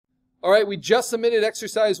All right, we just submitted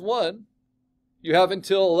exercise 1. You have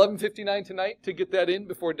until 11:59 tonight to get that in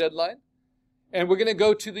before deadline. And we're going to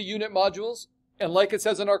go to the unit modules. And like it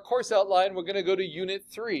says in our course outline, we're going to go to unit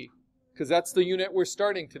 3, because that's the unit we're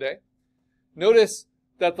starting today. Notice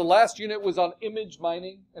that the last unit was on image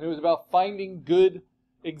mining, and it was about finding good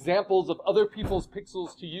examples of other people's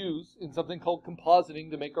pixels to use in something called compositing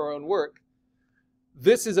to make our own work.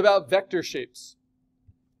 This is about vector shapes.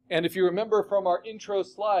 And if you remember from our intro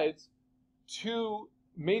slides, 2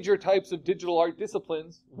 major types of digital art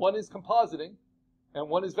disciplines, one is compositing and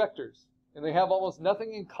one is vectors. And they have almost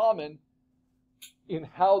nothing in common in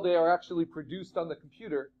how they are actually produced on the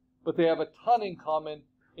computer, but they have a ton in common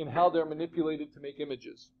in how they're manipulated to make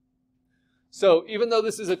images. So even though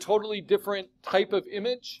this is a totally different type of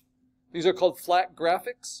image, these are called flat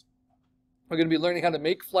graphics. We're going to be learning how to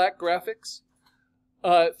make flat graphics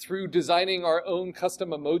through designing our own custom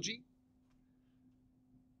emoji.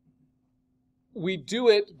 We do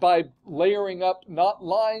it by layering up not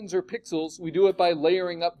lines or pixels, we do it by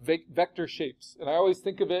layering up vector shapes. And I always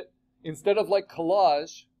think of it, instead of like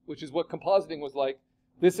collage, which is what compositing was like,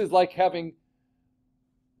 this is like having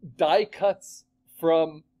die cuts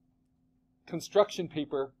from construction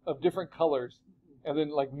paper of different colors and then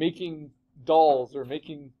like making dolls or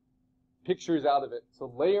making pictures out of it.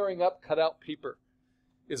 So layering up cutout paper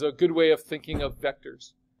is a good way of thinking of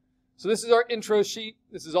vectors. So this is our intro sheet.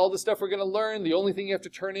 This is all the stuff we're going to learn. The only thing you have to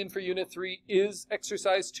turn in for Unit 3 is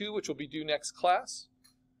Exercise 2, which will be due next class.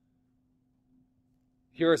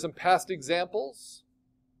 Here are some past examples.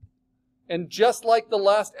 And just like the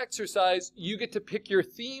last exercise, you get to pick your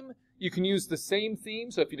theme. You can use the same theme.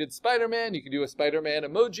 So if you did Spider-Man, you can do a Spider-Man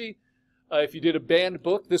emoji. If you did a banned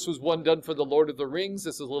book, this was one done for the Lord of the Rings.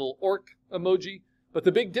 This is a little orc emoji. But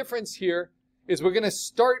the big difference here is we're going to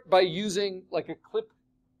start by using like a clip,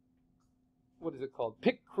 what is it called?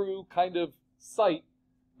 Pick Crew kind of site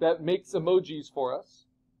that makes emojis for us.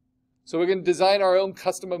 So we're going to design our own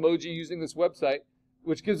custom emoji using this website,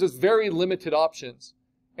 which gives us very limited options.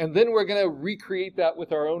 And then we're going to recreate that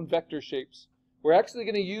with our own vector shapes. We're actually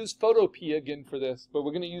going to use Photopea again for this, but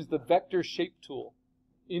we're going to use the vector shape tool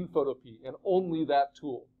in Photopea and only that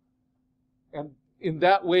tool. And in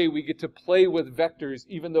that way, we get to play with vectors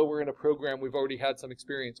even though we're in a program we've already had some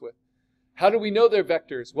experience with. How do we know they're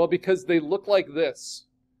vectors? Well, because they look like this.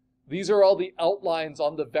 These are all the outlines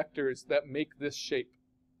on the vectors that make this shape.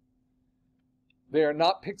 They are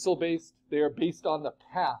not pixel-based. They are based on the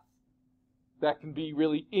path. That can be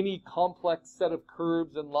really any complex set of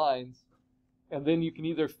curves and lines. And then you can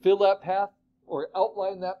either fill that path or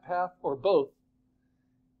outline that path or both.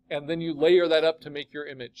 And then you layer that up to make your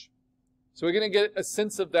image. So we're going to get a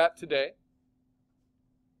sense of that today.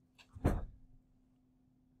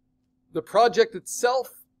 The project itself,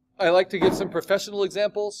 I like to give some professional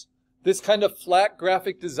examples. This kind of flat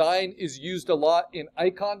graphic design is used a lot in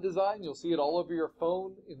icon design. You'll see it all over your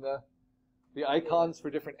phone in the icons for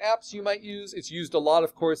different apps you might use. It's used a lot,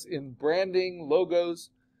 of course, in branding, logos.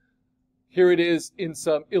 Here it is in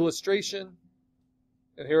some illustration.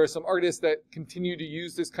 And here are some artists that continue to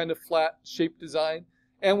use this kind of flat shape design.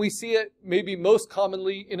 And we see it maybe most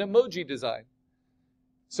commonly in emoji design.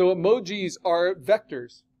 So emojis are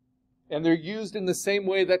vectors. And they're used in the same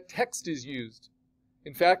way that text is used.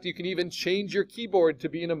 In fact, you can even change your keyboard to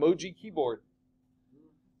be an emoji keyboard.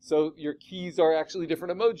 So your keys are actually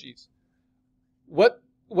different emojis.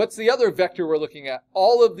 What's the other vector we're looking at?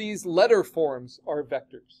 All of these letter forms are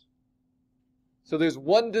vectors. So there's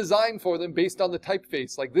one design for them based on the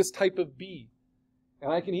typeface, like this type of B.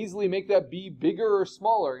 And I can easily make that B bigger or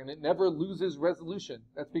smaller, and it never loses resolution.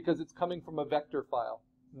 That's because it's coming from a vector file,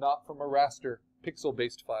 not from a raster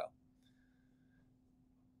pixel-based file.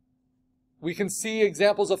 We can see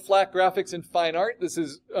examples of flat graphics in fine art. This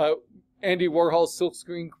is Andy Warhol's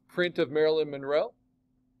silkscreen print of Marilyn Monroe.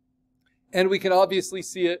 And we can obviously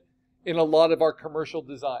see it in a lot of our commercial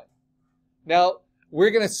design. Now, we're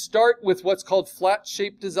going to start with what's called flat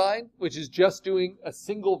shape design, which is just doing a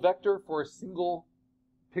single vector for a single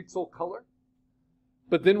pixel color.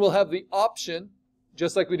 But then we'll have the option,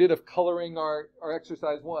 just like we did of coloring our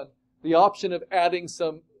exercise 1, the option of adding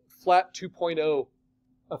some flat 2.0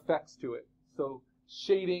 effects to it. So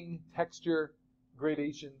shading, texture,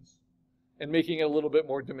 gradations, and making it a little bit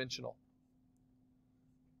more dimensional.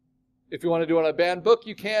 If you want to do it on a banned book,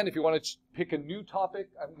 you can. If you want to pick a new topic,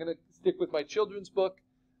 I'm going to stick with my children's book.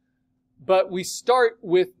 But we start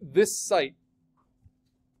with this site.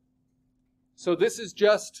 So this is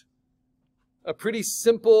just a pretty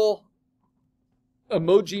simple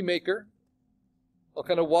emoji maker. I'll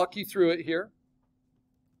kind of walk you through it here.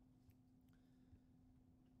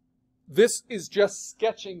 this is just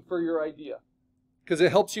sketching for your idea because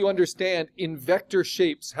it helps you understand in vector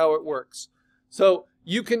shapes how it works. So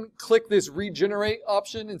you can click this regenerate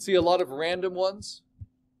option and see a lot of random ones.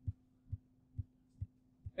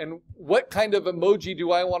 And what kind of emoji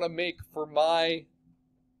do I want to make for my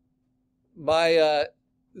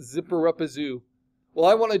zipper-up-a-zoo? Well,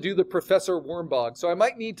 I want to do the Professor Wormbog, so I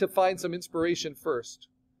might need to find some inspiration first.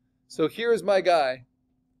 So here's my guy.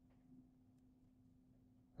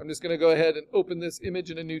 I'm just going to go ahead and open this image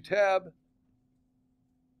in a new tab.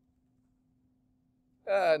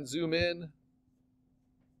 And zoom in.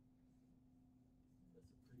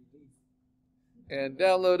 And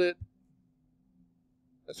download it.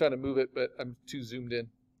 I was trying to move it, but I'm too zoomed in.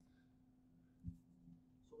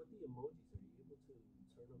 So with the emojis, are you able to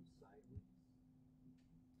turn them sideways?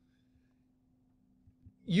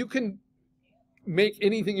 You can make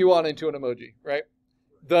anything you want into an emoji, right?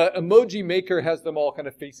 The emoji maker has them all kind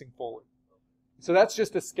of facing forward. So that's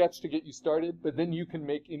just a sketch to get you started, but then you can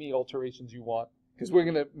make any alterations you want because we're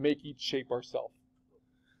going to make each shape ourselves.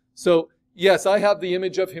 So yes, I have the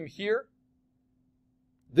image of him here.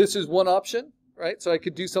 This is one option, right? So I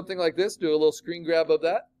could do something like this, do a little screen grab of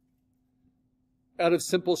that. Out of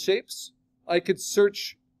simple shapes, I could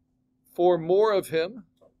search for more of him.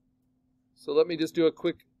 So let me just do a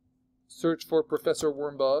quick search for Professor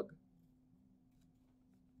Wormbog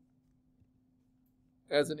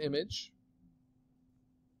as an image.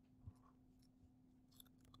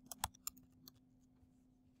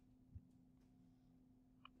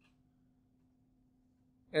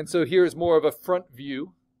 And so here's more of a front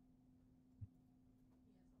view.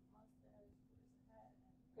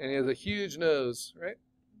 And he has a huge nose, right?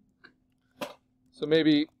 So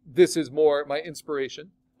maybe this is more my inspiration.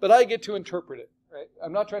 But I get to interpret it, right?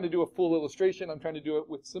 I'm not trying to do a full illustration. I'm trying to do it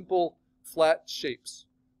with simple, flat shapes,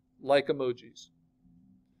 like emojis.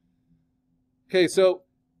 Okay, so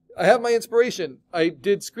I have my inspiration. I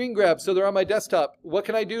did screen grabs, so they're on my desktop. What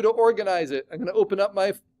can I do to organize it? I'm going to open up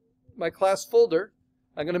my class folder.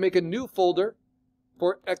 I'm going to make a new folder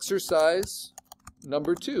for exercise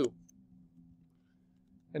number 2.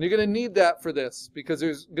 And you're going to need that for this because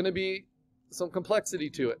there's going to be some complexity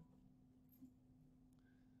to it.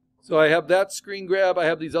 So I have that screen grab. I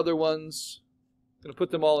have these other ones. I'm going to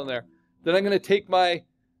put them all in there. Then I'm going to take my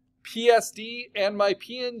PSD and my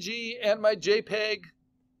PNG and my JPEG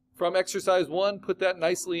from exercise 1, put that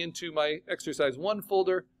nicely into my exercise 1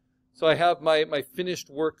 folder. So I have my finished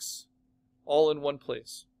works all in one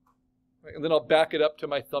place. Right? And then I'll back it up to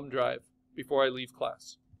my thumb drive before I leave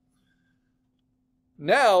class.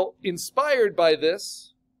 Now, inspired by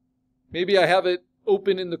this, maybe I have it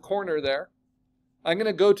open in the corner there. I'm going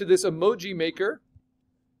to go to this emoji maker,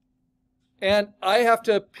 and I have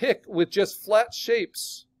to pick with just flat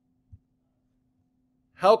shapes.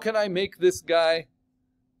 How can I make this guy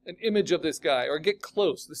an image of this guy or get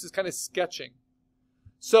close? This is kind of sketching.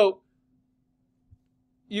 So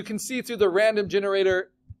you can see through the random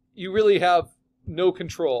generator, you really have no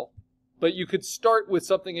control. But you could start with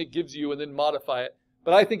something it gives you and then modify it.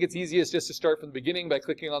 But I think it's easiest just to start from the beginning by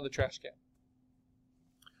clicking on the trash can.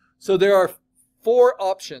 So there are 4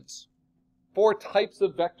 options, 4 types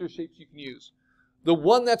of vector shapes you can use. The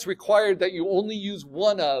one that's required that you only use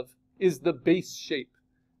one of is the base shape.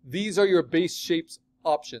 These are your base shapes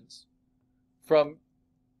options. From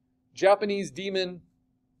Japanese demon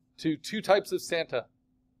to 2 types of Santa.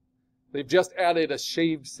 They've just added a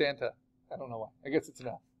shaved Santa. I don't know why. I guess it's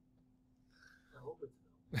enough. I hope it's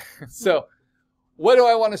enough. So, what do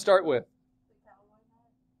I want to start with?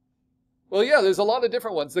 Well, yeah, there's a lot of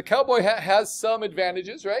different ones. The cowboy hat has some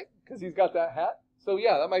advantages, right? Because he's got that hat. So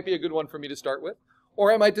yeah, that might be a good one for me to start with.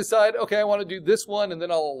 Or I might decide, okay, I want to do this one, and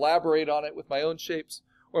then I'll elaborate on it with my own shapes.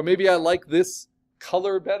 Or maybe I like this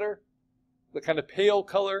color better, the kind of pale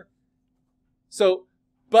color. So,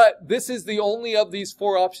 but this is the only of these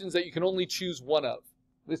 4 options that you can only choose one of.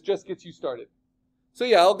 This just gets you started. So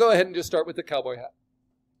yeah, I'll go ahead and just start with the cowboy hat.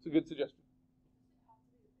 It's a good suggestion.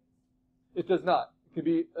 It does not. It could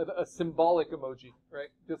be a symbolic emoji, right?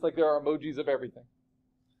 Just like there are emojis of everything.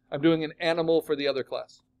 I'm doing an animal for the other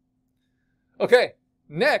class. Okay,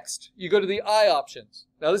 next you go to the eye options.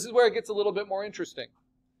 Now this is where it gets a little bit more interesting.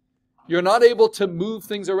 You're not able to move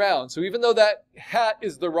things around. So even though that hat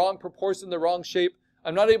is the wrong proportion, the wrong shape,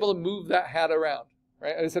 I'm not able to move that hat around,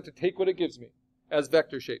 right? I just have to take what it gives me as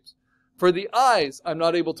vector shapes. For the eyes, I'm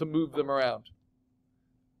not able to move them around.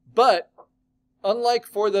 But unlike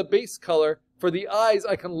for the base color, for the eyes,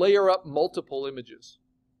 I can layer up multiple images.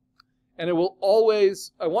 And it will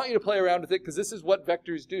always, I want you to play around with it because this is what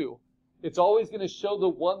vectors do. It's always going to show the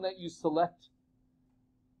one that you select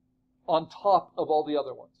on top of all the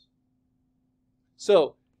other ones.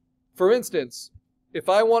 So, for instance, if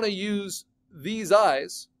I want to use these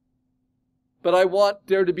eyes, but I want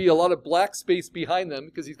there to be a lot of black space behind them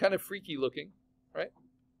because he's kind of freaky looking, right?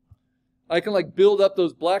 I can like build up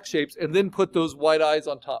those black shapes and then put those white eyes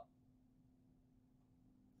on top.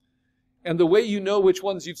 And the way you know which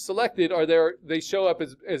ones you've selected are they show up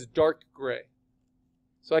as dark gray.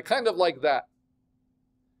 So I kind of like that.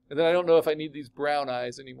 And then I don't know if I need these brown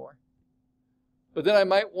eyes anymore. But then I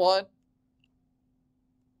might want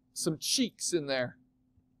some cheeks in there.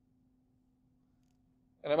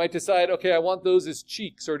 And I might decide, okay, I want those as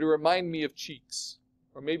cheeks or to remind me of cheeks.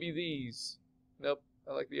 Or maybe these. Nope,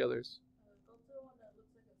 I like the others.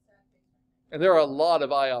 And there are a lot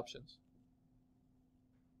of eye options.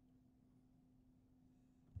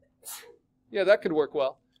 Yeah, that could work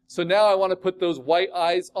well. So now I want to put those white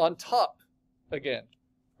eyes on top again,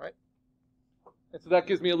 right? And so that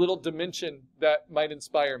gives me a little dimension that might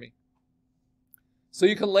inspire me. So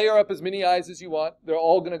you can layer up as many eyes as you want. They're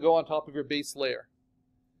all going to go on top of your base layer.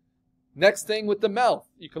 Next thing with the mouth.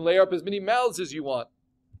 You can layer up as many mouths as you want.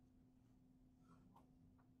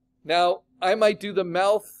 Now, I might do the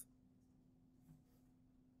mouth.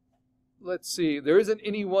 Let's see. There isn't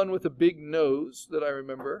any one with a big nose that I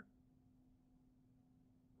remember.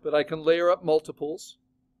 But I can layer up multiples.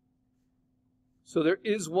 So there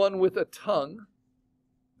is one with a tongue.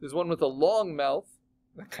 There's one with a long mouth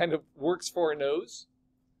that kind of works for a nose,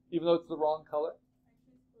 even though it's the wrong color.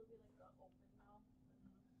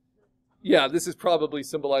 Yeah, this is probably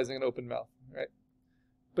symbolizing an open mouth, right?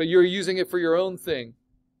 But you're using it for your own thing,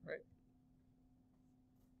 right?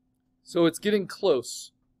 So it's getting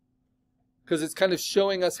close because it's kind of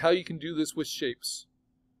showing us how you can do this with shapes.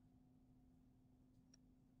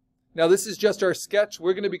 Now this is just our sketch.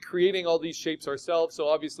 We're going to be creating all these shapes ourselves, so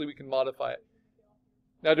obviously we can modify it.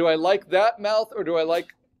 Now do I like that mouth or do I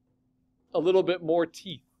like a little bit more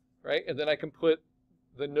teeth, right? And then I can put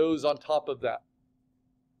the nose on top of that.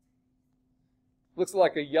 Looks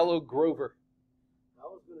like a yellow Grover. I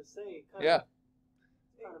was going to say, kind yeah.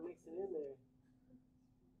 of mix it in there.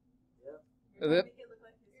 Yeah. And then,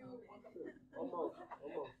 Almost.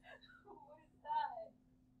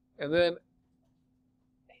 and then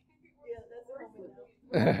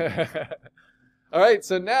all right,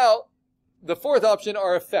 so now the fourth option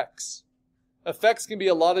are effects. Effects can be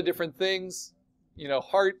a lot of different things. You know,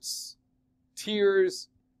 hearts, tears,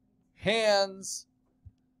 hands.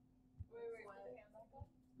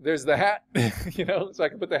 There's the hat, you know, so I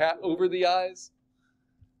can put the hat over the eyes.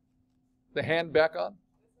 The hand back on.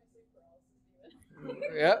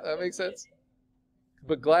 Yeah, that makes sense.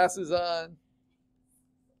 Put glasses on.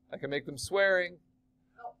 I can make them swearing.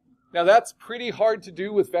 Now that's pretty hard to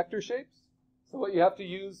do with vector shapes. So what you have to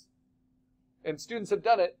use, and students have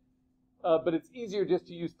done it, but it's easier just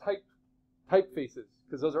to use typefaces,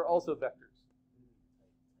 because those are also vectors.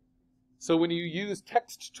 So when you use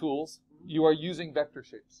text tools, you are using vector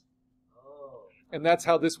shapes. Oh. And that's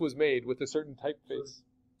how this was made, with a certain typeface.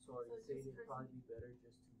 So are you saying it'd probably be better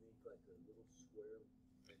just to make like a little square?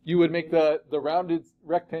 You would make the rounded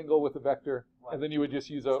rectangle with a vector, and then you would just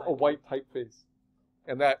use a white typeface.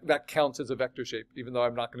 And that counts as a vector shape, even though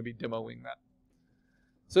I'm not going to be demoing that.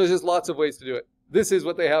 So there's just lots of ways to do it. This is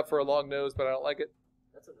what they have for a long nose, but I don't like it.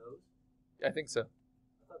 That's a nose? I think so. I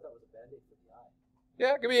thought that was a Band-Aid for the eye.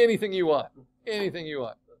 Yeah, it can be anything you want. Anything you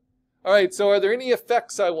want. All right, so are there any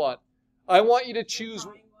effects I want? I want you to choose.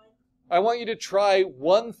 I want you to try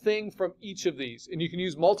one thing from each of these. And you can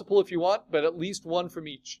use multiple if you want, but at least one from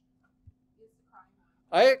each.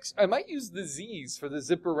 I might use the Z's for the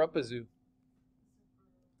Zipper Rumpazoo.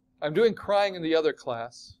 I'm doing crying in the other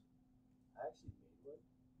class. I actually made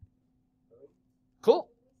one. Cool.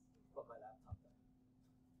 Put my laptop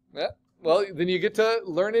Yeah. Well, then you get to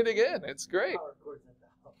learn it again. It's great. Power cords at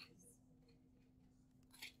the house.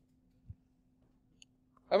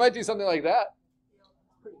 I might do something like that.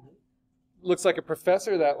 Pretty neat. Looks like a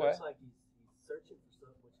professor that way. Looks like he's searching for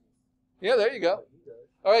something, which is Yeah, there you go. what he does.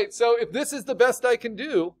 All right, so if this is the best I can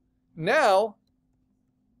do, now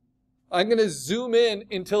I'm going to zoom in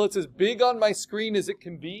until it's as big on my screen as it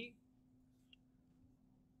can be.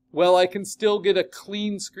 Well, I can still get a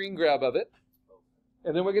clean screen grab of it.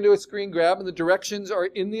 And then we're going to do a screen grab, and the directions are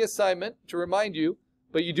in the assignment to remind you.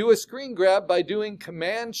 But you do a screen grab by doing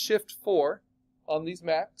Command-Shift-4 on these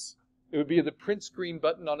Macs. It would be the print screen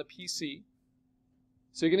button on a PC.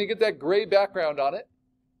 So you're going to get that gray background on it.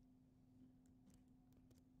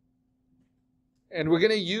 And we're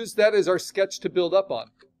going to use that as our sketch to build up on.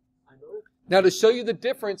 Now to show you the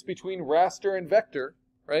difference between raster and vector,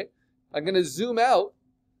 right, I'm going to zoom out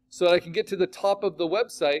so that I can get to the top of the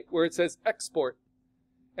website where it says export.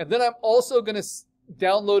 And then I'm also going to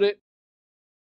download it